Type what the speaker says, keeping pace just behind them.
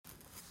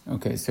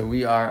Okay, so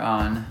we are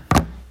on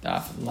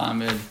Daf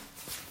Lamed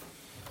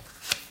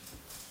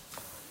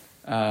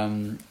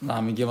Gimel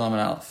Lamed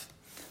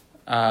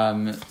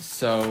Aleph.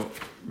 So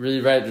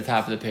really right at the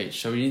top of the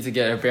page. So we need to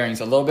get our bearings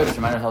a little bit to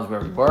remind ourselves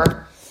where we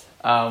were.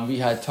 We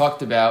had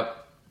talked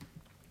about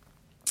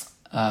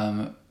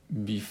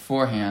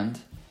beforehand,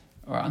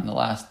 or on the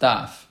last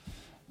Daf.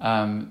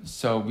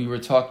 So we were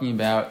talking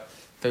about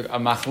a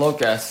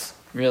machlokas.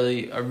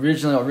 Really,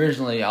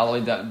 originally, all the way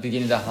to the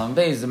beginning of the Daf Lamed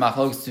is the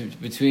machlokas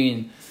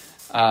between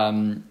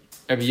Rabbi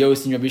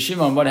Yossi and Rabbi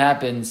Shimon. What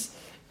happens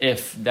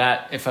if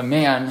a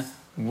man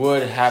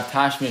would have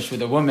tashmish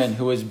with a woman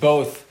who is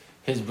both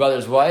his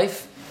brother's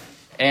wife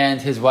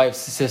and his wife's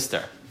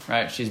sister,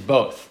 right? She's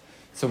both.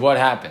 So what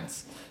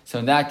happens? So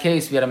in that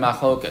case, we had a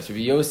machlokas.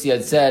 Rabbi Yossi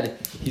had said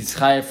he's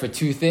chayav for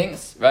two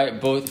things, right?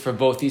 Both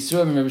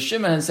Yisurim, and Rabbi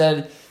Shimon had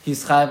said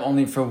he's chayav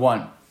only for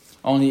one,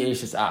 only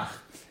Eishes Ach.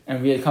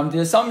 And we had come to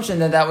the assumption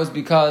that was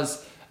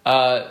because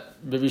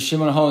Rabbi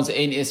Shimon holds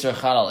ein Isser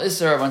chad al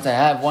Isser. Once I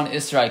have one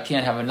Isser, I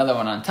can't have another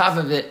one on top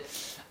of it.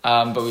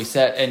 But we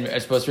said, and I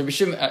suppose Rabbi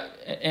Shimon, that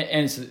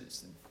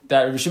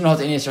Rabbi Shimon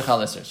holds ein Isser chad al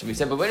Isser. So we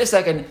said, but wait a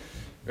second,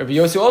 Rabbi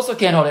Yossi also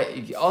can't hold it.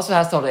 He also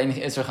has to hold ein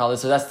Isser chad al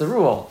Isser. That's the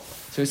rule.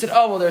 So we said,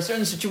 oh well, there are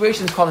certain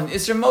situations called an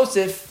Isser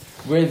Mosif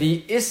where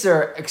the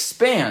Isser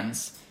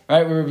expands,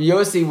 right? Where Rabbi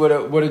Yossi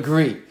would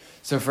agree.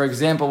 So, for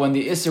example, when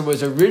the Isser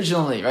was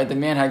originally, right, the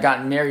man had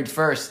gotten married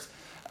first,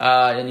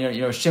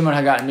 and Shimon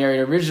had gotten married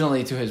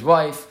originally to his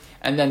wife,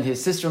 and then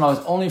his sister-in-law was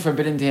only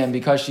forbidden to him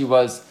because she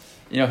was,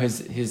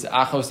 his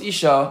achos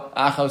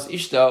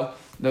ishto,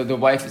 the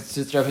wife,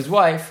 sister of his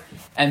wife,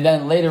 and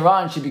then later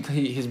on,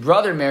 his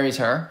brother marries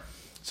her,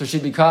 so she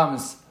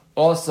becomes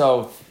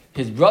also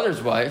his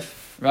brother's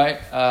wife, right,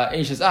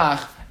 Eishes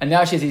Ach, and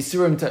now she has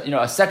Isurim to,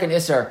 a second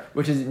Isser,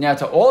 which is now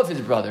to all of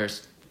his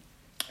brothers.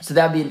 So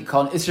that would be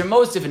called Isser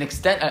Mosif, an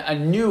extent, a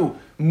new,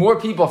 more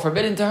people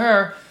forbidden to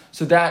her,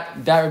 so that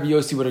Rabbi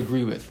Yossi would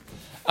agree with.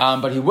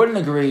 But he wouldn't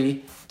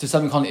agree to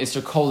something called an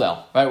Isser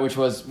Kolel, right, which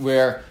was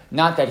where,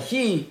 not that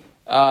he,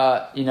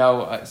 not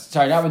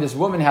when this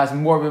woman has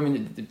more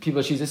women,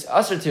 people she's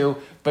usher to,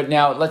 but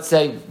now, let's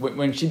say,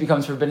 when she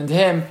becomes forbidden to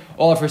him,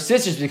 all of her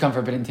sisters become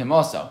forbidden to him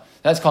also.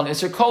 That's called an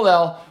Isser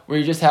Kolel, where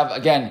you just have,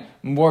 again,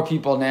 more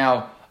people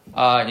now,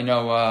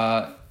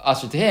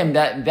 usher to him,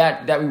 that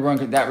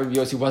Rabbi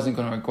Yossi wasn't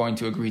going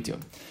to agree to.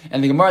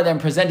 And the Gemara then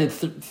presented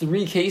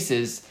three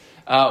cases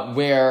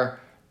where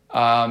which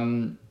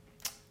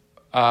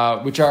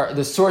are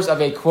the source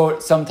of a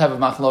quote, some type of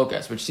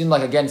machlokas, which seemed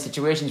like, again,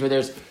 situations where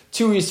there's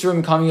two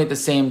Yisurim coming at the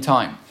same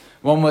time.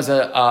 One was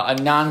a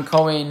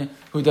non-Kohen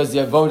who does the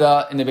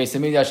avoda in the Beis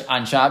Hamikdash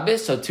on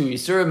Shabbos, so two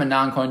Yisurim, a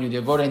non-Kohen do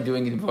the avoda and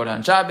doing the avoda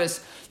on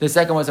Shabbos. The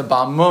second was a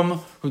Baal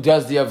Mum who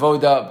does the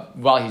avoda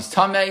while he's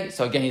tamei,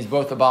 so again he's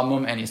both a Baal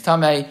Mum and he's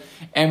tamei.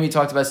 And we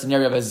talked about a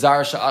scenario of a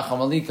Zar Sha'achal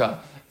Malika,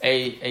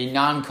 a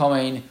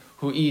non-Kohen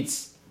who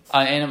eats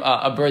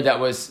a bird that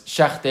was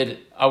shechted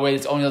a way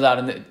that's only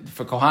allowed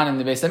for Kohanim in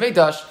the Beis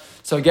Hamikdash.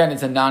 So again,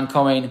 it's a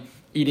non-Kohen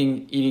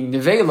eating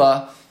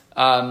nevela,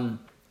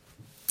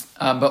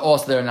 but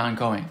also they're a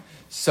non-Kohen.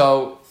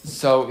 So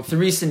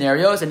three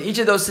scenarios, and each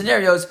of those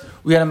scenarios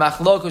we had a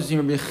machlokas between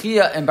Rabbi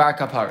Chia and Bar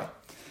Kapara.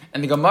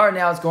 And the Gemara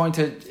now is going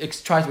to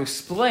try to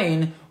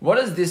explain what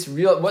this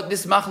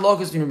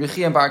machlokas between Rabbi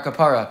Chia and Bar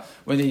Kapara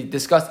when they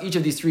discuss each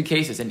of these three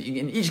cases. And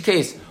in each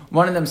case,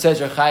 one of them says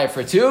you're chayav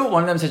for two,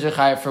 one of them says you're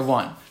chayav for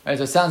one. Right?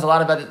 So it sounds a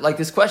lot about it, like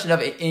this question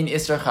of in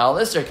Isser Chal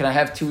Isser, can I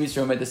have two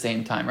Yisurim at the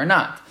same time or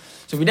not?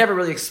 So we never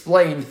really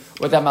explained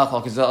what that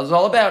machlokas is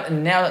all about.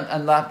 And now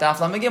on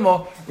Daf Lamed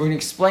Gimel, we're going to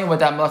explain what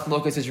that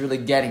machlokas is really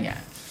getting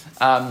at.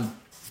 And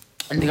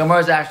the Gemara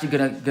is actually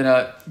going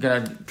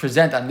to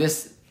present on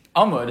this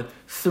Amud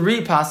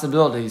three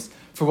possibilities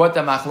for what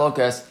the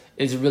machlokas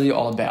is really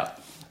all about.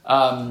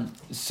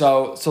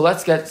 So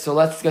let's get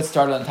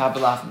started on top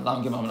of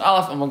Lamed Gimel and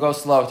Aleph, and we'll go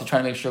slow to try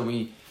to make sure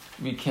we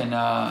can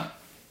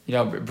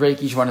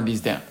break each one of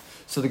these down.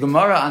 So the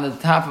Gemara on the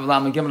top of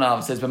Lamed Gimel and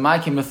Aleph says, "B'mai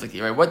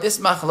kimifliki," right? What this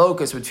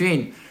machlokas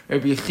between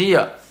Rabbi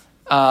Chia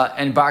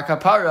and Bar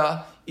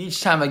Kapara, each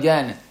time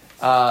again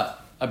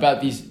about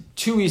these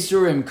two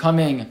Yisurim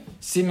coming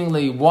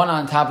seemingly one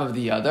on top of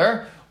the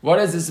other. What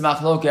is this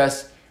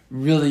machlokas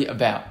really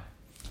about?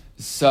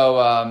 So,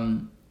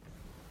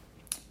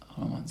 hold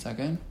on one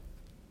second.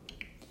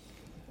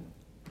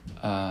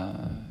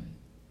 So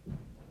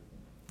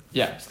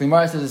the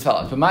Gemara says as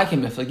follows: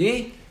 "B'maikim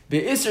miflagi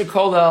be'isr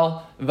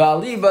kolel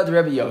v'aliba de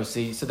Rabbi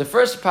Yossi." So the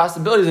first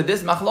possibility is that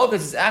this machlokas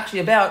is actually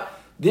about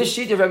this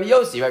sheet of Rabbi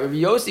Yossi. Right? Rabbi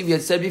Yossi, we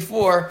had said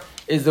before,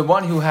 is the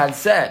one who had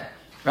said,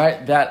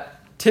 right,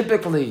 that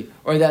typically,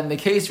 or that in the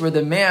case where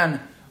the man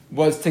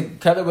was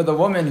together with a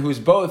woman who's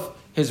both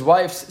his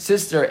wife's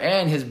sister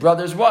and his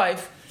brother's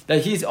wife,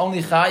 that he's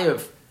only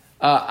chayav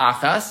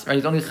achas, right?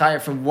 He's only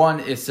chayav from one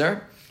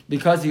isser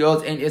because he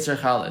holds ein isser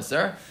chal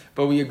isser.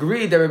 But we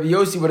agreed that Rabbi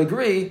Yossi would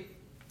agree.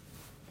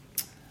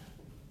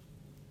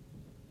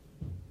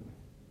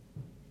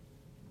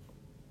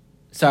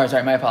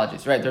 Sorry, my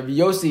apologies. Right, Rabbi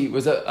Yossi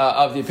was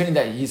of the opinion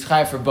that he's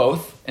chayav for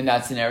both in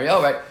that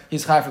scenario, right?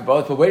 He's chayav for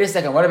both. But wait a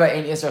second, what about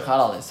ein iser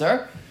chalal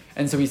iser?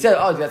 And so we said,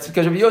 that's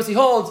because Rabbi Yossi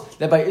holds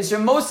that by iser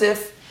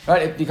mosif,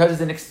 right? Because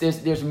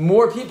there's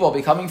more people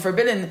becoming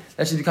forbidden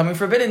that she's becoming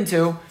forbidden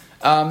to.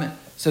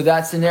 So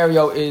that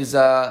scenario is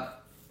that's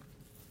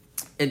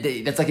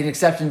like an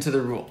exception to the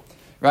rule,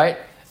 right?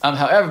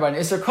 However, by an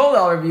iser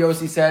kolel, Rabbi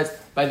Yossi says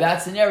by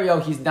that scenario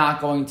he's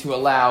not going to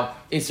allow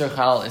iser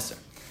chalal iser.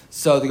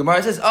 So the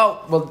Gemara says,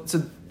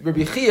 so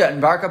Rabbi Chia and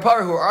Bar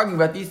Kapara, who are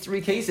arguing about these three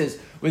cases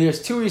where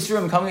there's two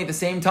Yisurim coming at the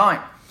same time,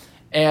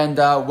 and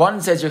one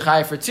says you're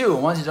chayav for two,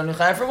 and one says you're only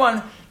chayav for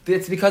one,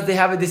 it's because they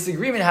have a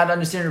disagreement how to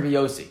understand Rabbi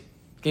Yossi.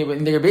 Okay,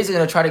 but they're basically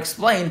going to try to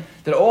explain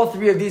that all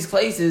three of these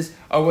cases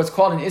are what's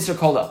called an Isser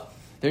Kolel.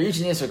 They're each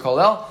an Isser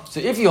Kolel. So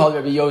if you hold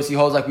Rabbi Yossi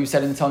holds like we've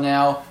said until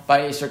now, by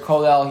Isser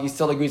Kolel, he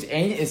still agrees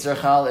ain't Isser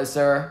Chal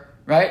Isser,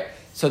 right?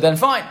 So then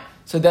fine.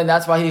 So then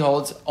that's why he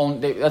holds,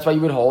 that's why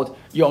you would hold,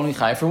 you only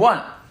chayav for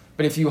one.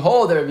 But if you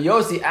hold that Rabbi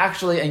Yossi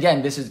actually,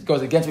 again,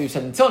 goes against what we've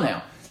said until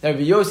now, that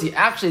Rabbi Yossi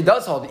actually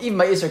does hold, even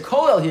by Isser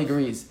Kolel he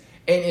agrees,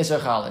 ain't Isser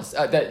Chalis.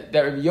 That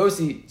Rabbi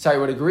Yossi,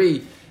 would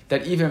agree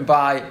that even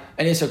by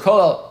an Isser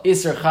Kolel,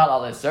 Isser Chal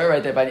al Isser,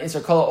 right, that by an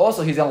Isser Kolel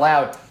also he's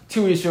allowed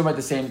two Yisurim at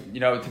the same,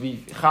 to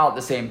be Chal at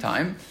the same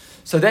time.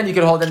 So then you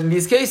could hold that in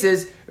these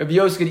cases, Rabbi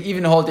Yossi could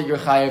even hold that you're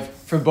chayav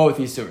for both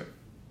Yisurim.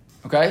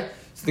 Okay?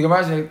 So the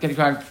Gemara is going to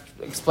kind of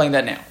explain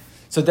that now.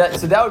 So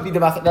that would be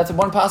that's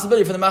one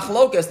possibility for the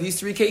machlokas. These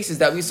three cases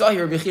that we saw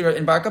here, Rabbi Chia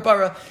and Bar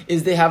Kapara,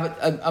 is they have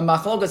a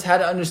machlokas how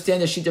to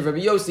understand the sheet of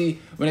Rabbi Yossi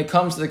when it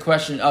comes to the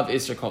question of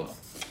Isser Kolel.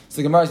 So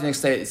the Gemara is going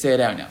to say it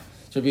out now.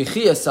 So Rabbi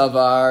Chia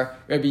savar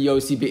Rabbi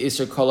Yossi be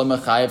Isser Kolel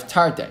mechayev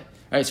tarte.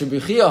 Right. So Rabbi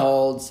Chia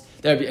holds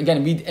that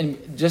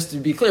and just to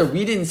be clear,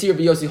 we didn't see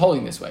Rabbi Yossi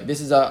holding this way. This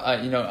is a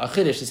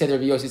chiddush to say that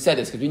Rabbi Yossi said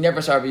this because we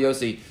never saw Rabbi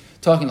Yossi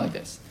talking like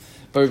this.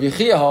 But Rabbi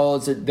Chia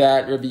holds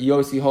that Rabbi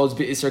Yossi holds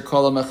be'isr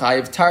kolel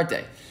mechayev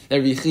tarte. That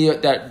Rabbi Chia,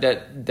 that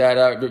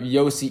Rabbi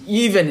Yossi,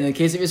 even in the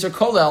case of isr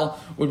kolel,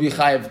 would be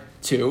chayev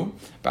two.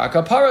 Bar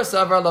Kapara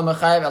savar lo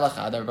mechayev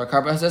elachad. Bar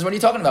Kapara says, what are you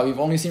talking about? We've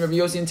only seen Rabbi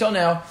Yossi until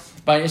now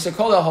by an isr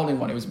kolel holding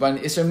one. It was by an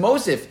isr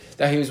mosif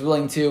that he was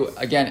willing to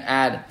again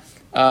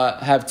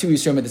have two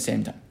isrim at the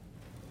same time.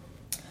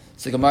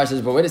 So Gemara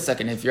says, but wait a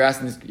second. If you're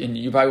asking this, and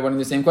you're probably wondering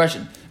the same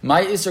question,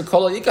 my isr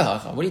kolel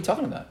yikahacha. What are you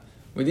talking about?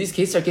 Well, these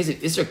cases are cases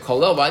of Isser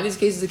Kolel. Why are these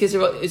cases the case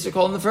of Isser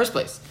Kolel in the first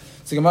place?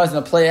 So Gemara is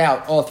going to play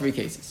out all three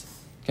cases.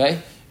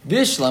 Okay?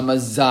 Bishlam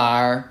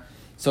Azar.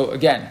 So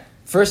again,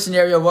 first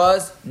scenario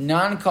was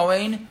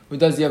non-Kohen who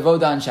does the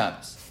Avodah on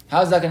Shabbos.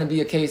 How is that going to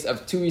be a case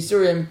of two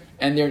Yisurim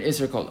and they're in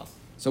Isser Kolel?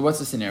 So what's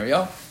the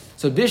scenario?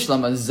 So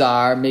Bishlam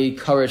Azar may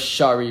Karash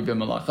Shari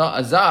b'Malacha.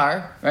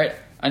 Azar, right?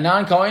 A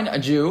non-Kohen, a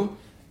Jew,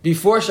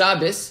 before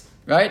Shabbos,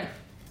 right?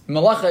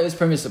 Malacha is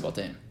permissible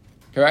to him.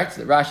 Correct?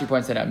 Rashi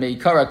points that out.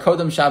 Meikara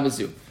kodam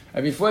Shabbosu.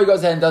 Before he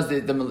goes ahead and does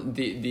the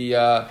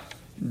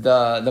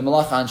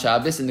malacha on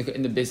Shabbos in the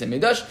Beis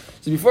Hamikdash.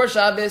 So before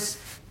Shabbos,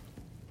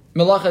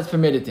 malacha is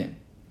permitted to him.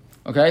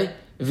 Okay?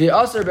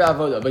 V'asar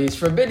be'avoda, but he's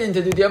forbidden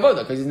to do the avoda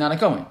because he's not a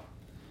kohen.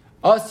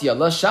 Asya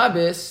la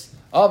Shabbos.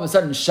 All of a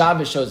sudden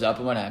Shabbos shows up,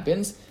 and what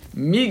happens?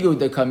 Migu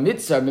de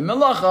kamitzar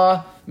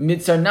b'malacha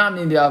mitzar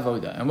namni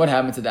be'avoda. And what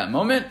happens at that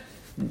moment?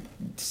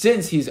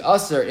 Since he's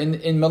asar in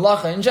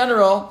malacha in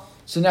general.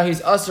 So now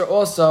he's usher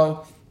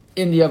also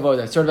in the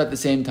avodah, sort of at the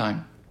same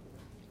time.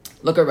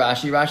 Look at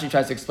Rashi. Rashi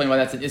tries to explain why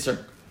that's an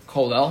Isser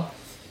Kolel.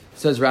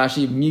 Says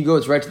Rashi, Migo,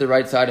 it's right to the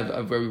right side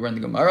of where we were in the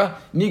Gemara.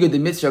 Migo de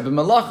mitzvah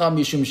b'malacha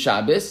mishum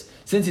Shabbos.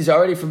 Since he's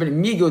already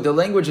forbidden, Migo, the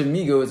language of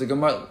Migo is a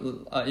Gemara,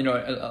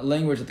 a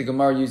language that the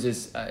Gemara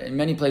uses in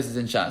many places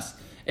in Shas.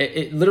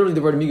 It literally,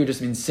 the word Migo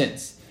just means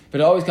since.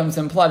 But it always comes to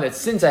imply that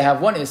since I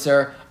have one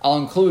Isser, I'll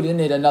include in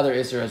it another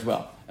Isser as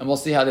well. And we'll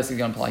see how this is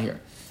going to apply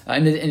here.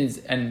 And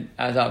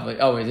as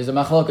always, there's a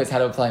machlokas how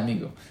to apply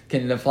migu.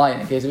 Can it apply in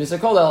the case of Isser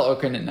Kolel or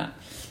can it not?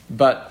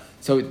 But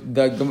so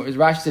the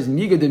Rashi says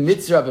migu de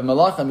mitzvah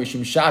b'malacha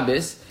mishum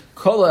Shabbos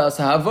kolel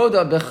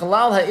sahavoda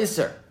bechalal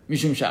ha'isser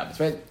mishum Shabbos.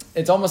 Right?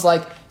 It's almost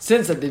like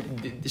since the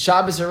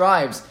Shabbos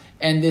arrives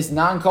and this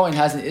non-Kohen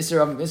has an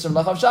isser of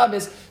malacha of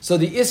Shabbos, so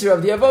the isser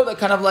of the avoda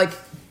kind of like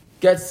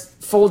gets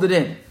folded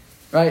in,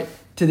 right,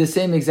 to the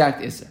same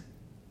exact isser.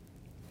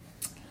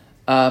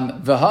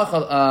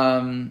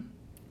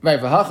 Right,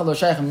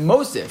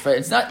 Mosif, right?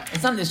 It's not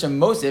an Isser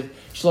Mosif.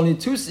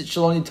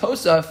 Shaloni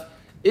Tosaf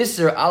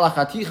Isser ala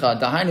Chaticha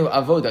Dahainu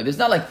Avoda. There's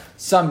not like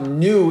some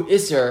new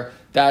Isser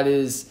that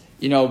is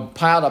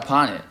piled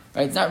upon it.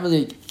 Right? It's not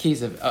really a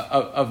case of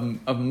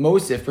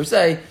Mosif per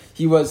se.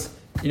 He was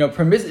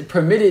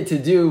permitted to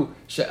do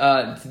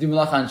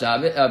Malacha on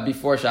Shabbos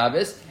before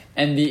Shabbos,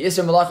 and the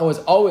Isser Malacha was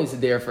always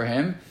there for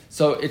him.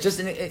 So it's just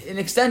an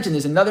extension.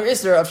 There's another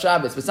Isser of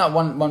Shabbos, but it's not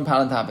one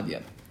piled on top of the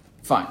other.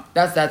 Fine.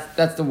 That's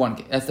the one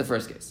case. That's the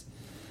first case.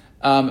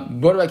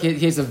 What about the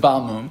case of Baal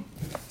Mum?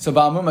 So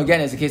Baal Mum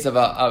again is a case of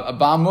a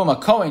Baal Mum, a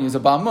Kohen who's a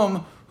Baal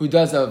Mum who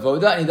does a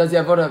avoda and he does the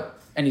avoda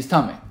and he's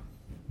tameh.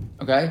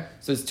 Okay,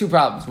 so it's two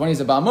problems. One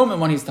he's a Baal Mum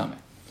and one he's tameh.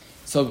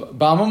 So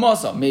Ba'amum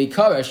also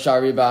meikar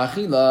shari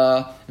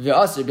ba'achila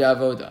ve'aser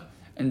be'avoda.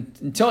 And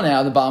until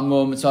now, the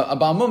Ba'amum, so a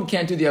Ba'amum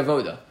can't do the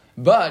avoda,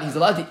 but he's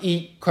allowed to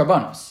eat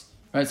korbanos,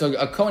 right? So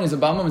a Kohen is a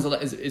Ba'amum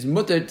is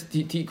mutter to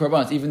eat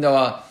korbanos, even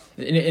though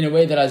in a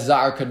way that a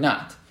Zar could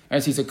not.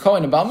 Right? So he's a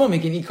Kohen, a Ba'amum, he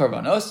can eat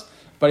korbanos,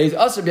 but he's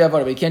aser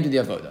be'avoda, but he can't do the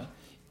avoda.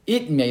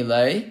 It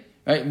melee,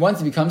 right?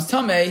 Once it becomes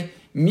tamei,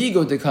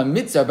 migo dekam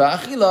mitzar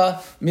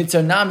ba'achila,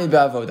 mitzar nami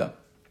be'avoda.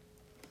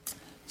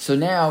 So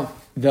now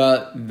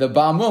the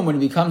Ba'amum, when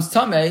he becomes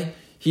tamei,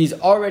 he's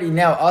already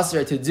now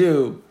aser to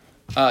do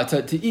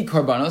to eat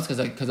korbanos,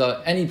 because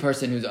any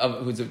person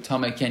who's a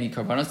tamei can't eat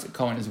korbanos, a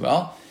Kohen as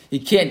well. He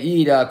can't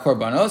eat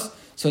korbanos.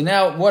 So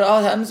now what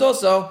happens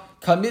also?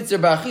 Kam mitzar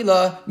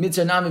ba'achila,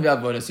 mitzar nami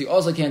be'avoda. So he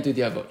also can't do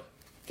the avoda.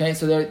 Okay,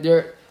 so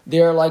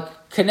they're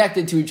like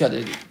connected to each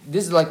other.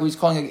 This is like what he's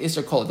calling like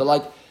Isser Kol.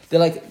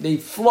 They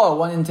flow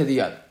one into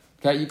the other.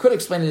 Okay, you could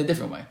explain it a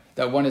different way,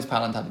 that one is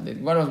pal on top of the other.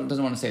 One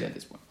doesn't want to say that at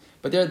this point,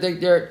 but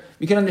they're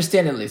we can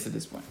understand it at least at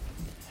this point.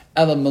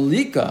 Ela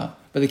Malika,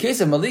 but the case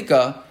of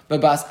Malika,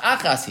 babas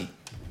achasi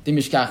the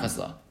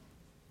mishkachasla,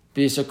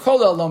 b'Isser Kol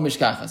lo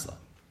mishkachasla.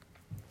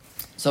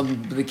 So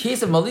the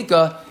case of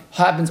Malika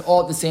happens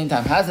all at the same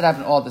time. How does it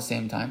happen all at the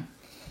same time?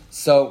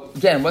 So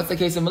again, what's the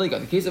case of Malika?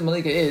 The case of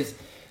Malika is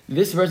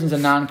this person's a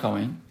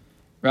non-Kohen,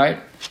 right?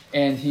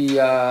 And he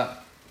hold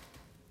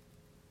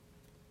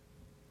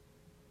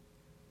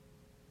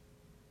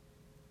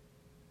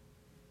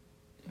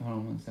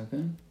on one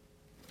second.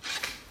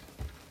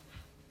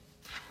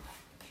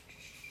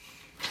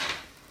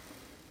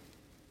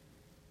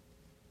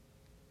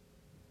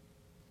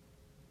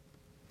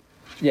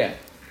 Yeah.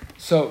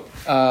 So,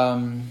 hold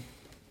on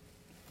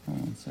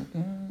one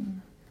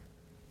second.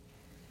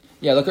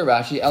 Yeah, look at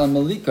Rashi. El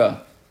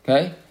Malika,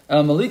 okay?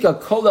 El Malika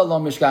kol lo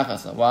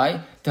mishkachasa.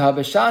 Why?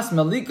 Tahabashas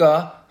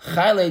Malika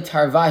chale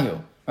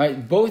tarvahu.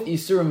 Right? Both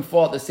Isurim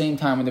fall at the same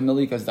time when the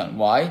Malika is done.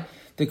 Why?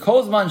 The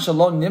kolzman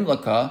shalom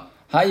nimlaka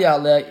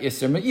hayale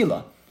Isser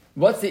me'ila.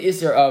 What's the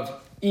Isser of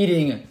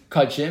eating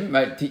kachim?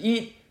 Right? To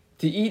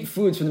eat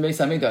foods from the Beis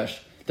Hamikdash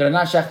that are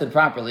not shechted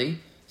properly.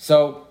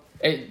 So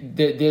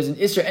there's an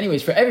Isser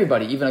anyways for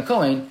everybody, even a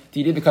Kohen, to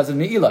eat it because of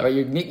me'ila. Right?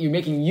 You're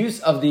making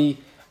use of the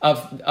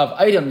of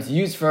items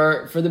used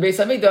for the Beis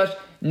Hamikdash,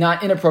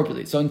 not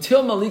inappropriately. So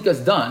until Malika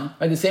is done,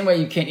 right, the same way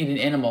you can't eat an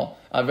animal,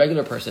 a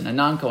regular person, a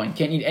non-Kohen,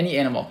 can't eat any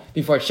animal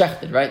before it's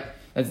shechted, right?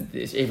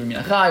 It's Eivir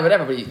Min HaChai,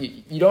 whatever, but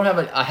you don't have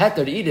a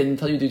heter to eat it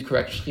until you do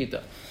correct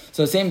shechita.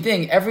 So same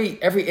thing, every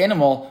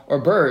animal or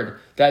bird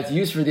that's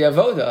used for the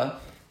avoda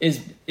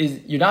is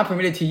you're not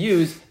permitted to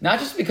use, not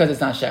just because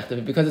it's not shechted,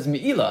 but because it's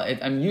me'ila.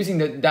 I'm using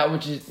that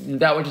which has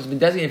been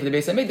designated for the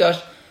Beis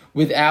Hamikdash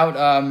without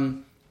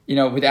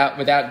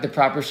the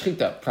proper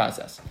shechita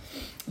process.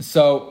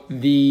 So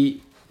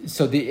the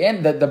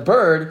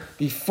bird,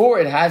 before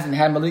it hasn't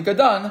had Malika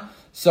done,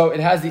 so it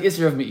has the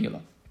Isser of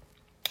Me'ila.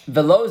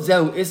 Velo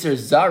zehu Isser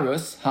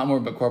Zarus, Hamur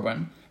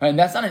B'Korban. Right? And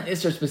that's not an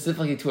Isser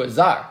specifically to a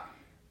Zar,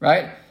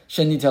 right?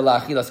 Shenita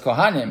la'achilas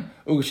kohanim,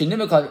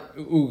 ukeshenimika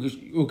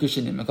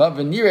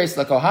v'nires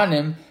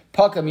la'kohanim,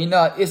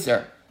 pakamina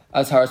Isser,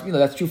 as Haras Mila.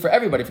 That's true for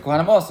everybody, for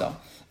Kohanim also.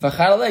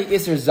 V'chanalei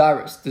Isser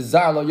Zarus, the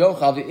Zar lo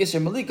yochal, the Isser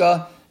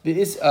Malika, the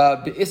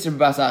Isser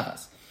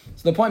B'asachas.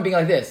 So the point being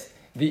like this.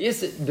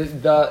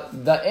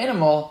 The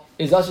animal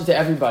is usher to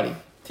everybody,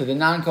 to the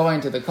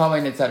non-Kohen, to the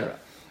Kohen, etc.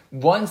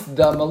 Once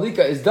the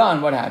Malika is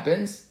done, what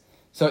happens?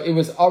 So it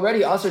was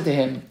already usher to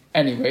him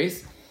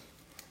anyways,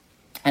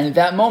 and at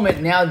that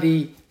moment, now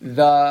the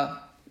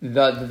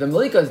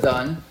Malika is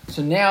done.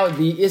 So now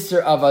the Isser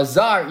of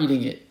Azar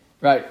eating it,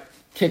 right,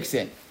 kicks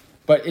in,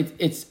 but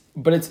it's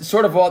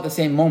sort of all at the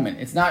same moment.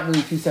 It's not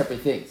really two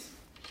separate things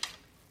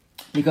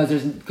because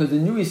the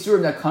new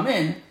Isurim that come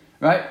in,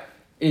 right,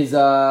 is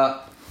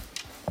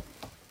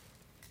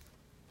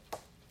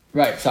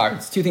Right, sorry.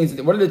 It's two things.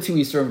 What are the two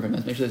Yisurim for him?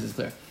 Let's make sure this is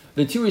clear.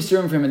 The two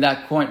Yisurim for him at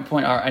that point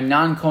are a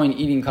non-Kohen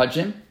eating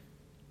kachim,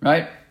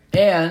 right,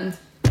 and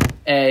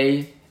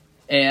a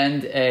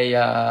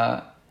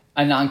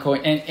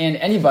non-Kohen and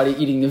anybody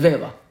eating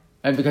nevela,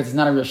 right, because it's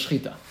not a real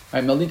shechita.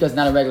 Right, Malika is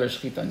not a regular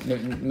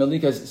shechita.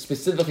 Malika is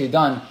specifically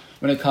done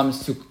when it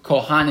comes to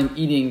Kohanim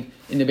eating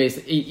a bird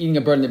in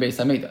the Beis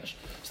Hamikdash.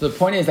 So the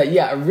point is that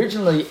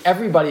originally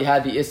everybody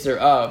had the Isser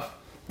of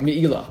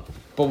Me'ila.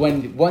 But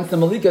once the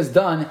Malika is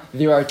done,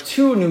 there are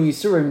two new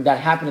Yisurim that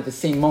happen at the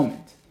same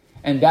moment.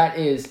 And that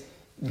is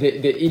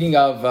the eating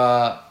of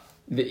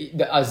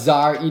the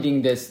Azar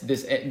eating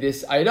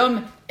this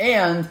item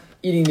and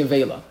eating the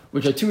Vela,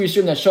 which are two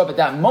Yisurim that show up at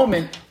that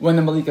moment when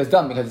the Malika is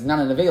done, because it's not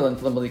a Vela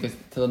until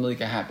the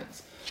Malika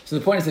happens. So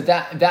the point is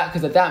that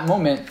because at that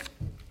moment,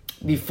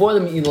 before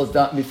the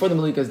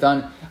Malika is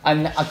done,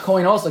 a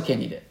Kohen also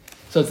can't eat it.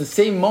 So it's the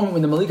same moment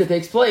when the Malika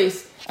takes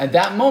place. At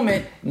that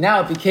moment,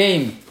 now it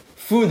became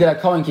food that a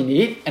Kohen can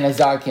eat, and a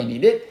Zar can't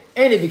eat it,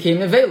 and it became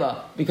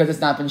nevela because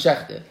it's not been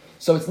shechted.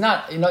 So it's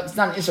not an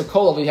Isser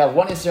Kol, where you have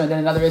one Isser and then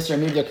another Isser,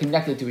 and maybe they're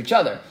connected to each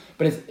other.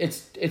 But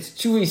it's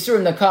two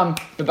Isurim that come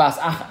to Bas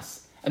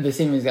Achas at the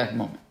same exact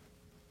moment.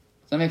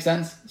 Does that make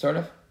sense? Sort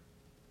of?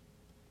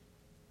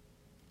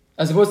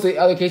 as opposed to the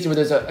other cases where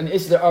there's an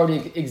issue that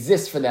already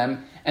exists for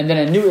them, and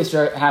then a new issue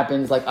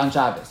happens like on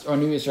Shabbos, or a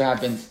new issue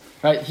happens,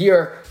 right?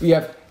 Here we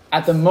have,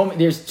 at the moment,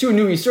 there's two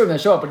new Yisurim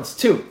that show up, but it's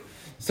two.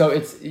 So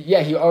he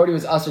already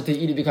was usher to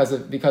eat it because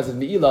of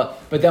Me'ilah,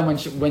 but then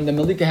when the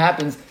Malika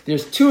happens,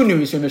 there's two new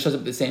Yisurim that shows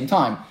up at the same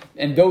time.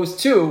 And those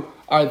two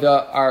those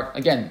are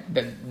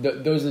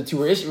the two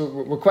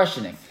we're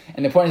questioning.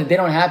 And the point is that they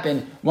don't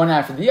happen one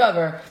after the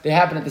other, they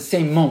happen at the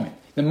same moment.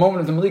 The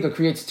moment of the Malika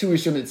creates two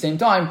Yisurim at the same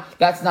time.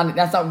 That's not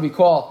what we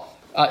call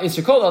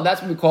Isser Kolel,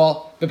 that's what we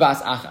call the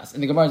Bas Achas.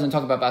 And the Gemara is going to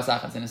talk about Bas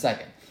Achas in a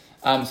second.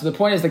 So the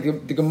point is that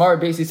the Gemara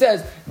basically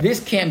says this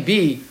can't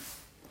be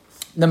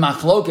the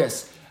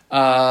Machlokas,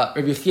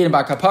 Rabbi Chiya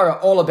Bar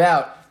Kapara, all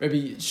about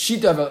Rabbi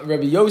Shita,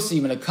 Rabbi Yossi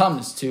when it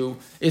comes to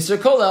Isser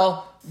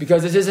Kolel,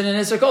 because this isn't an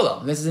Isser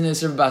Kolel. This is an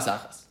Isser Bas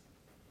Achas.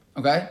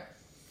 Okay?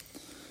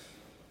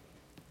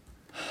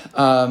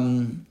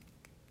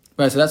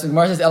 Right, so that's what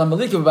Gemara says. Ela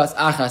Malika Bas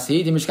Achas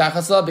he the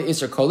Mishkachasla be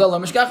Isser Kolel or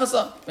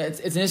Mishkachasla.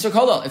 It's an Isser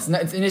Kolel. It's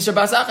an Isser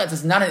Bas Achas.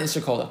 It's not an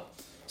Isser Kolel.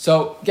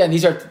 So again,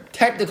 these are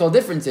technical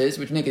differences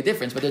which make a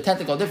difference, but they're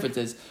technical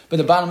differences. But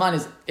the bottom line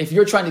is, if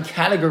you're trying to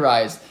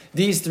categorize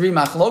these three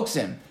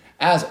machloksim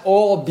as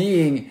all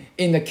being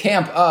in the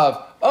camp of,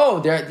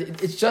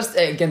 it's just,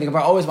 again, the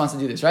Gemara always wants to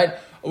do this, right?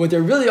 What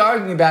they're really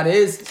arguing about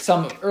is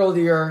some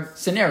earlier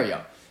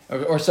scenario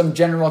or some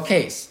general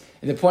case.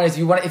 And the point is, if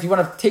you want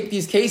to take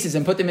these cases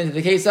and put them into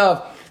the case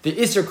of the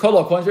Isser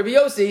Kolel according to Rabbi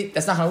Yossi,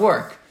 that's not going to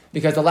work,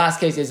 because the last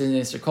case is an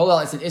Isser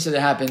Kolel. It's an Isser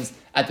that happens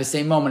at the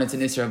same moment. It's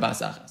an Isser of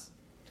Bas Achas.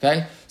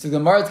 Okay, so the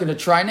Gemara is going to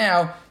try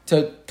now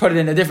to put it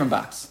in a different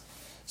box.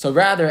 So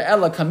rather,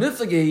 Ella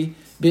kamiflagi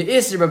be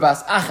Isser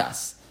Bas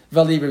Achas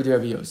v'li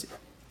Rabbi Yossi.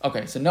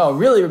 Okay, so no,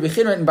 really, Rabbi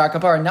Chiya and Bar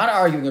Kapara are not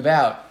arguing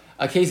about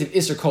a case of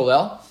Isser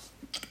Kolel,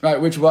 right?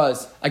 Which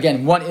was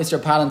again one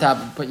Isser piled on top,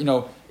 but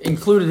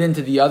included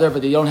into the other,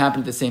 but they don't happen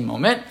at the same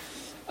moment.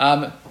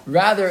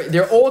 Rather,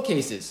 they're all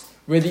cases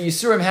where the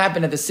Yisurim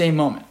happen at the same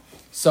moment.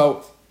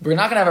 So we're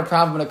not going to have a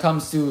problem when it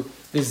comes to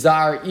the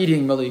Zar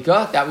eating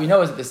Malika, that we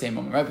know is at the same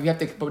moment, right?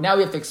 But now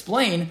we have to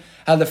explain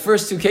how the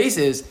first two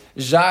cases,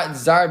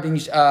 Zar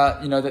being,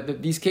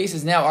 these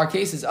cases now are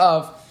cases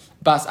of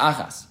Bas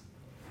Achas.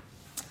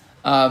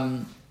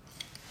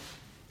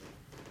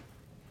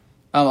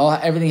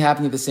 Everything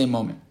happening at the same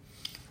moment.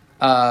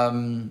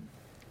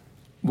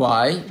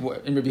 Why?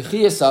 In Rabbi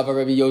Chiya Sava,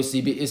 Rabbi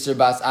Yossi be Isser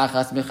Bas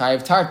Achas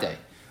Mechayev Tarte.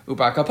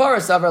 Ubar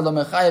Kapara Sava lo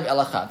Mechayev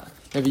Elachad.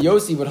 Rabbi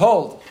Yossi would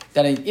hold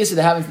that an Isser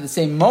that happens at the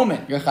same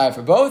moment, you're Chayev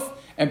for both.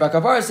 And Bar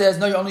Kapara says,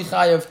 no, you're only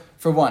Chayev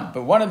for one.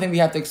 But one of the things we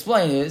have to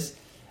explain is,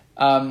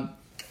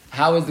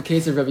 how is the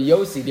case of Rabbi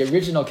Yossi, the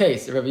original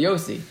case of Rabbi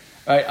Yossi,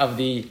 right, of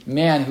the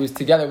man who's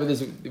together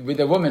with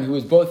a woman who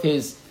is both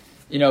his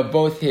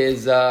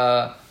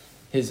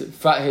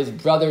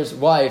brother's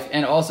wife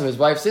and also his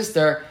wife's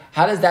sister.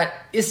 How does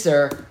that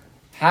Isser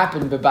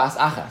happen b'Bas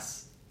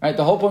Achas? Right?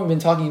 The whole point we've been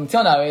talking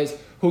until now is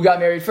who got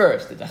married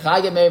first? Did the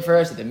Chai get married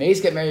first? Did the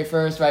Mace get married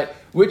first? Right?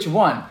 Which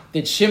one?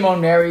 Did Shimon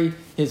marry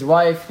his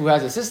wife who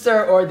has a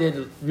sister, or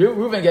did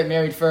Reuven get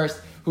married first,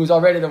 who's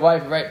already the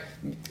wife? Right?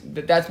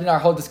 That's been our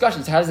whole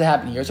discussion. So how does it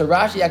happen here? So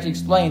Rashi actually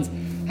explains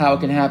how it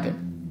can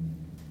happen.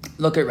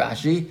 Look at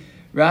Rashi.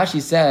 Rashi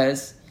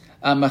says,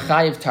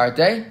 Machayev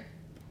Tarte.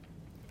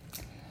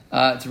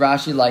 It's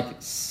Rashi like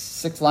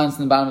 6 lines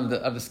in the bottom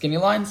of the skinny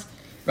lines.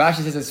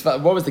 Rashi says,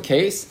 what was the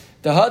case?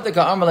 When Rabbi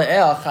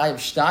Yossi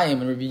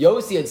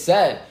had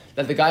said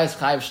that the guy is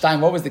Chayev Shtayim,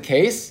 what was the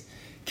case?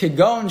 It's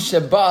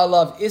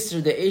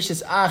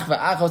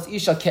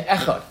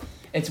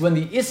when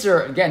the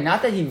Isser, again,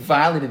 not that he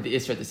violated the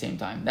Isser at the same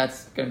time.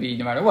 That's going to be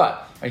no matter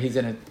what. Right? He's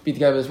going to be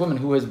together with this woman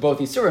who has both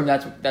Issurim.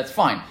 That's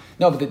fine.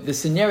 No, but the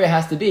scenario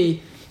has to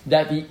be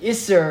that the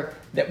Isser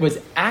that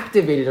was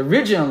activated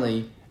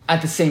originally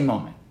at the same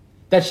moment.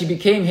 That she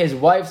became his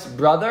wife's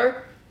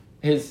brother,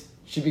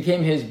 she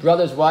became his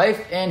brother's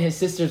wife and his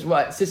sister's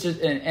wife,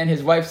 and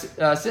his wife's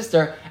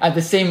sister at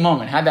the same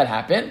moment. How'd that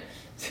happen?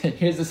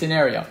 Here's the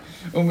scenario.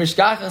 What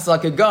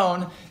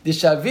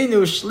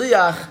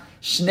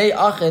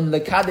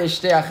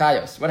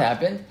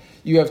happened?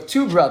 You have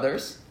two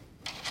brothers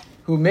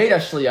who made a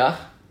shliach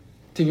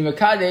to be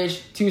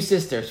mekadesh two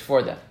sisters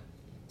for them.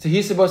 So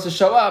he's supposed to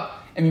show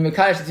up and be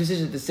mekadesh the two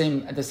sisters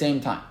at the same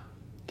time.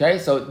 Okay,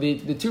 so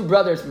the two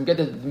brothers, we get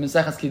the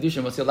Mesechas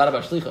Kiddushin, we'll see a lot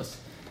about shlichus.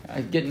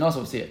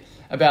 We'll see it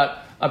about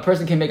a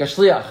person can make a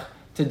shliach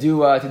to do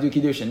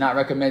Kiddushin, not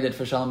recommended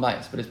for Shalom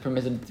Bayis, but it's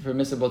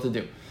permissible to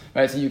do.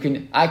 Right, so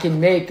I can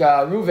make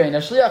Reuven a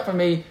shliach for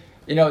me.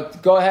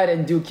 Go ahead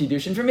and do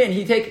Kiddushin for me, and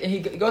he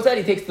goes ahead,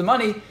 he takes the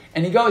money,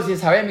 and he goes,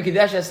 he's harei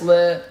mikideshes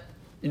le,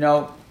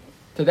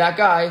 to that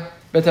guy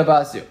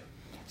betabasu.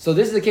 So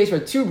this is the case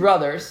where two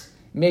brothers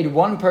made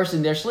one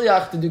person their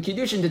shliach to do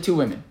Kiddushin to two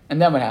women, and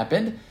then what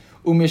happened?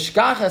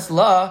 Umishkachas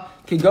la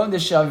kigon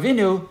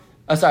deshavinu.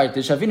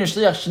 Deshavinu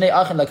shliach shnei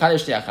achin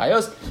lakadosh shnei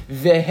achayos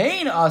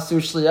vehein asu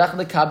shliach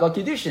lekabel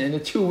kiddushin. And the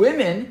two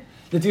women,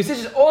 the two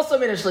sisters, also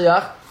made a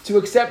shliach to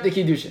accept the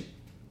kiddushin.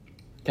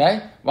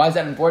 Okay, why is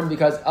that important?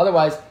 Because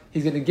otherwise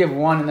he's going to give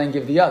one and then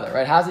give the other,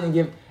 right? How's he going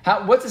to give?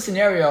 What's a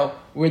scenario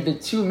where the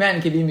two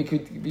men could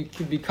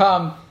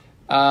become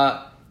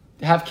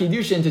have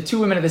kiddushin to two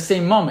women at the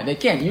same moment? They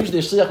can't. Usually,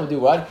 a shliach would do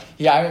what?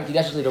 He hired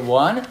kiddushin to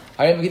one,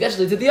 hired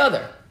kiddushin to the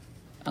other.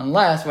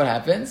 Unless what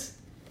happens?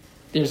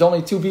 There's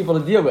only two people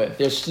to deal with.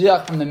 There's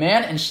shliach from the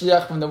man and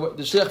shliach from the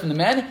shliach from the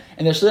men,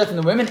 and there's shliach from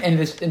the women, and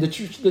the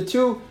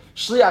two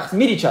shliachs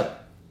meet each other.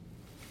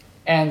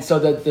 And so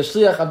the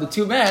shliach of the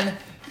two men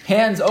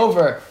hands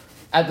over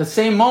at the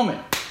same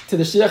moment to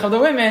the shliach of the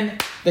women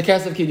the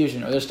kesef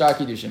kiddushin or the star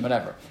kiddushin,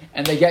 whatever,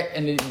 and they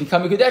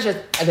become mikudeshes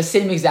at the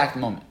same exact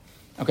moment.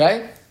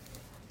 Okay.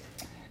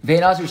 And the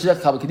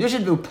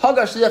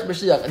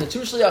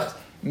two shliachs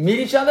meet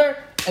each other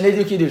and they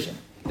do kiddushin.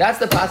 That's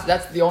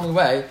the only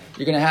way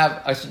you're going to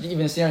have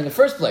even a scenario in the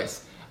first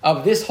place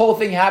of this whole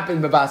thing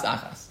happening b'bas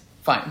achas.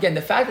 Fine. Again,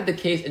 the fact that the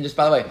case, and just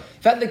by the way,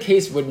 the fact that the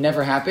case would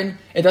never happen,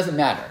 it doesn't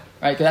matter,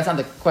 right? Because that's not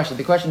the question.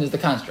 The question is the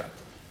construct.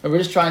 But we're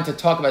just trying to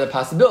talk about the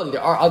possibility.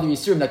 There are other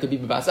yisurim that could be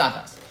b'bas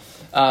achas.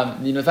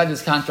 The fact that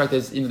this construct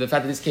is, the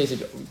fact that this case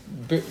is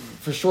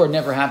for sure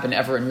never happened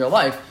ever in real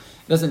life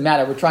doesn't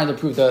matter. We're trying to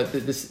prove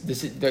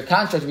the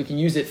construct. We can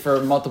use it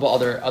for multiple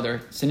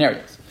other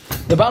scenarios.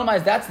 The bottom line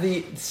is that's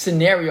the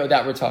scenario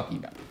that we're talking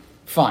about.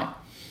 Fine.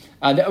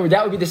 That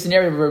would be the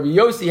scenario where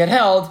Yossi had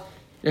held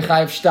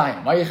Yechayev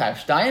Shtayim. Why Yechayev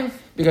Shtayim?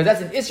 Because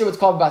that's an Isser, what's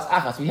called Bas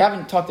Achas. We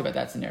haven't talked about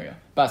that scenario,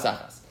 Bas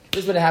Achas.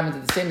 This would have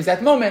happened at the same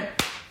exact moment.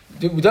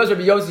 Does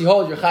Rabbi Yossi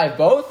hold Yechayev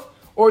both,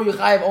 or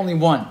Yechayev only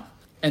one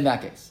in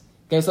that case?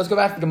 Okay, so let's go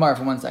back to the Gemara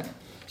for 1 second.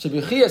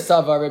 Shabichia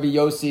Sava Rabbi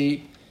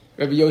Yossi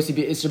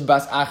be Isser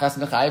Bas Achas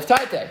and Yechayev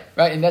Taite.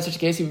 Right? In that such a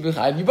case, he would be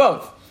Yechayev you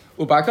both.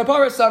 Ubar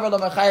Kapara Sava Lo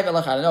Mechayev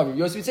Elachad. No, Rabbi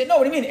Yossi would say, no,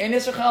 what do you mean? Ein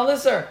Isser Chal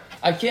Isser.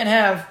 I can't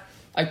have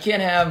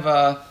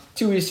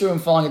two Yisurim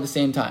falling at the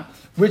same time.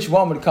 Which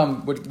one would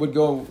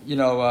go,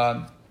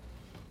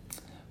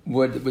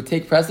 would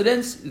take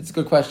precedence? It's a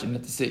good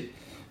question to see.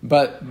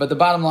 But the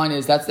bottom line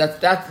is that's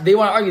they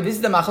want to argue this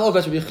is the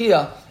machlokas Rabbi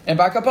Chia and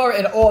Bar Kapara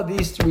in all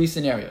these three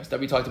scenarios that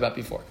we talked about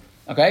before.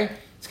 Okay?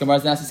 This Gemara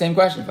is asking the same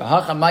question.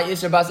 What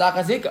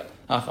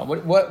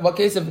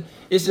case of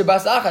Isser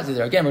Bas Achas is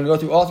there? Again, we're going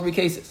to go through all three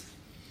cases.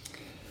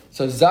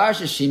 So Zar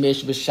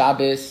Sheshimesh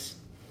b'Shabbos.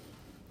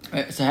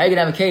 So how are you going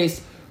to have a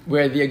case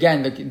where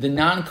the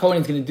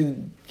non-Kohen is going to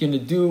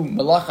do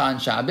malacha on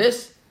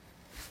Shabbos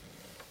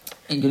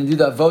and going to do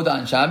the avoda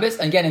on Shabbos?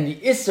 And again, and the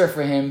Isser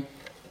for him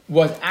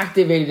was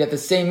activated at the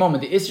same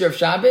moment. The Isser of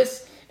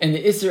Shabbos and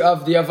the Isser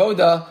of the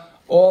avoda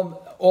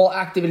all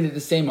activated at the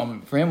same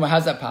moment. For him, how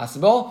is that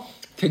possible?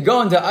 To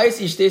go into Ice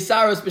Ishtei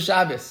Saros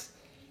b'Shabbos.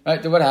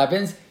 Right? So what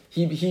happens?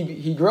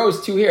 He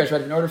grows 2 hairs.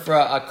 Right? In order for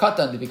a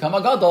katan to become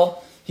a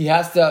gadol, he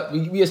has to.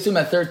 We assume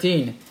at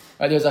 13.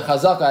 Right? There's a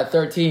chazaka at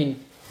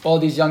 13. All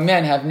these young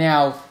men have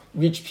now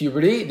reached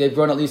puberty. They've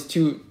grown at least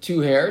two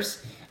hairs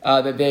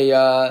that they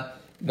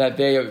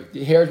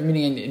hairs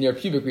meaning in their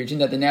pubic region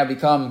that they now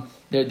become.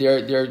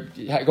 They're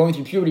going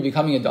through puberty,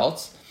 becoming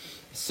adults.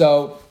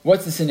 So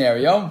what's the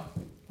scenario?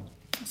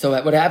 So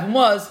what happened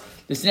was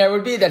the scenario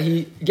would be that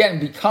he again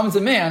becomes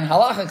a man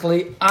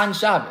halachically on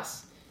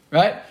Shabbos,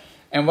 right?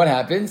 And what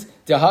happens?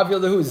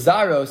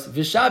 Zaros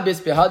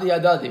v'Shabbos behadi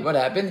adadi. What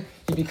happened?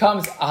 He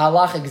becomes a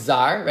halachic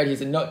zar, right?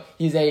 He's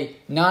a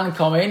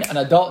non-kohen, an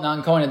adult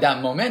non-kohen at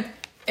that moment,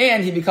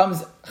 and he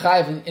becomes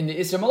chayiv in the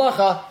Isra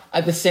Malacha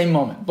at the same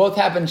moment. Both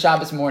happen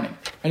Shabbos morning,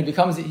 and he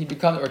becomes, or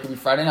it could be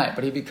Friday night,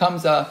 but he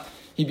becomes an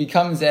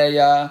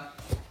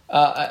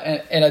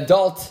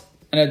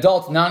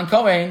adult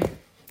non-kohen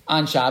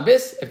on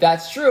Shabbos. If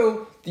that's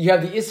true, you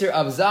have the Isra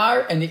of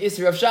zar and the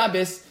Isra of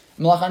Shabbos,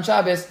 Malacha on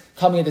Shabbos,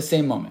 coming at the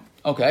same moment.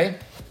 Okay,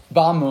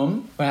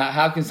 Balmum.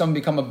 How can someone be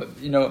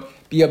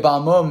a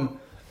Balmum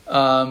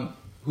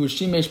who's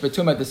Shimesh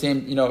Batum at the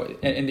same,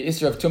 in the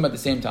Isra of Tum at the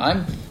same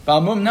time?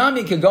 Balmum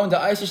Nami could go into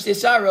Aishish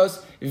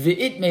Tesaros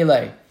V'it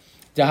Melee.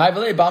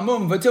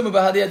 Balmum Vatum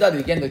Bahadi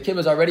Adadi. Again, the kid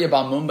was already a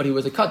Balmum, but he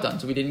was a Katan,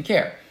 so we didn't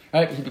care.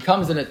 Right? He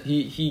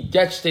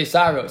gets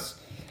Tesaros,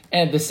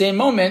 and at the same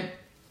moment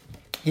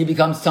he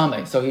becomes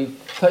Tameh. So he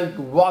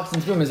walks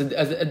into him as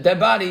a dead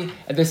body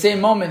at the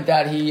same moment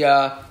that he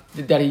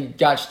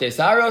got Shtei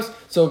Saros.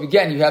 So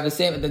again, you have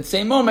at the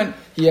same moment,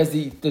 he has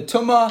the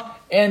Tumah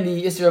and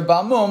the Isra of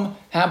Balmum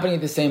happening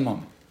at the same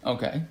moment.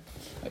 Okay.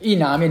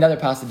 Inami, another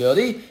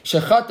possibility.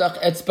 Shechatach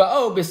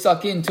etzba'o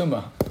b'sakin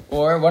Tumah.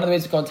 Or one of the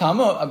ways to call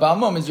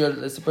Balmum is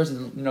it's a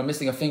person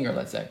missing a finger,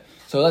 let's say.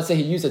 So let's say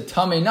he used a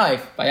Tameh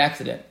knife by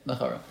accident.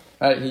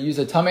 Right? He used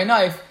a Tameh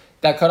knife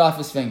that cut off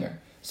his finger.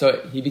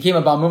 So he became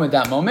a Balmum at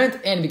that moment,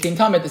 and he became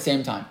Tameh at the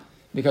same time.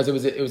 Because it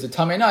was a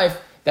Tameh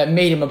knife that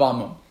made him a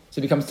Balmum. So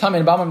it becomes Tameh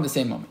and Balmum at the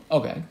same moment.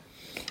 Okay.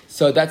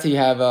 So that's how you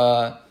have,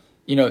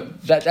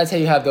 that's how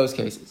you have those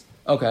cases.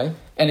 Okay.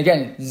 And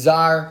again,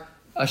 Zar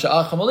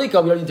Sha'ach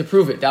HaMalika, we don't need to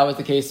prove it. That was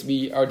the case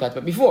we already talked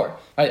about before.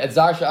 Right? At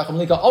Zar Sha'ach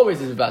HaMalika always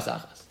is a Bas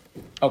Achas.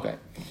 Okay.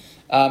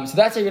 So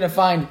that's how you're going to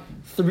find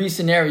 3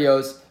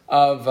 scenarios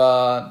of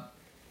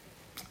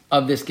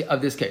this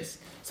case.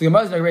 So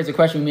Gemara is going to raise a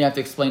question we may have to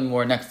explain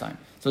more next time.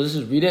 So let's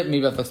just read it.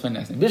 Maybe I'll have to explain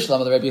next time.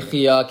 Bishlam the Rabbi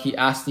Chia ki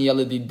asni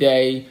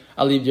alididei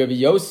aliv Rabbi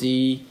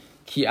Yossi,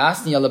 ki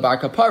asni alabar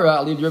kapara,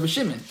 aliv Rabbi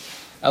Shimon.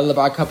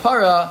 Alabar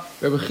kapara,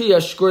 Rabbi Chia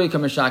shkuri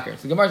kamashakir.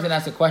 So the Gemara is going to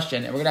ask a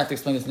question, and we're going to have to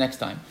explain this next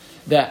time.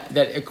 That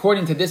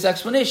according to this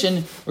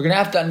explanation, we're going to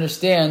have to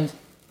understand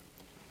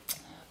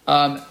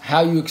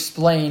how you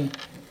explain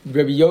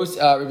Rabbi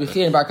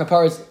Chia and Bar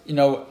Kapara's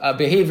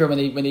behavior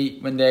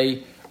when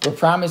they were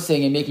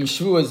promising and making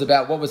shvuas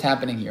about what was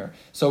happening here.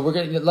 So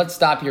let's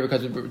stop here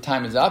because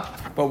time is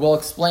up. But we'll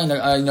explain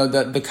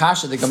the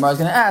kasha the Gemara is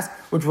going to ask,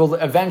 which will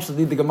eventually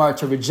lead the Gemara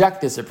to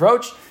reject this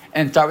approach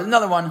and start with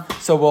another one.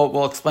 So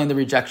we'll explain the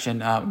rejection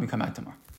when we come back tomorrow.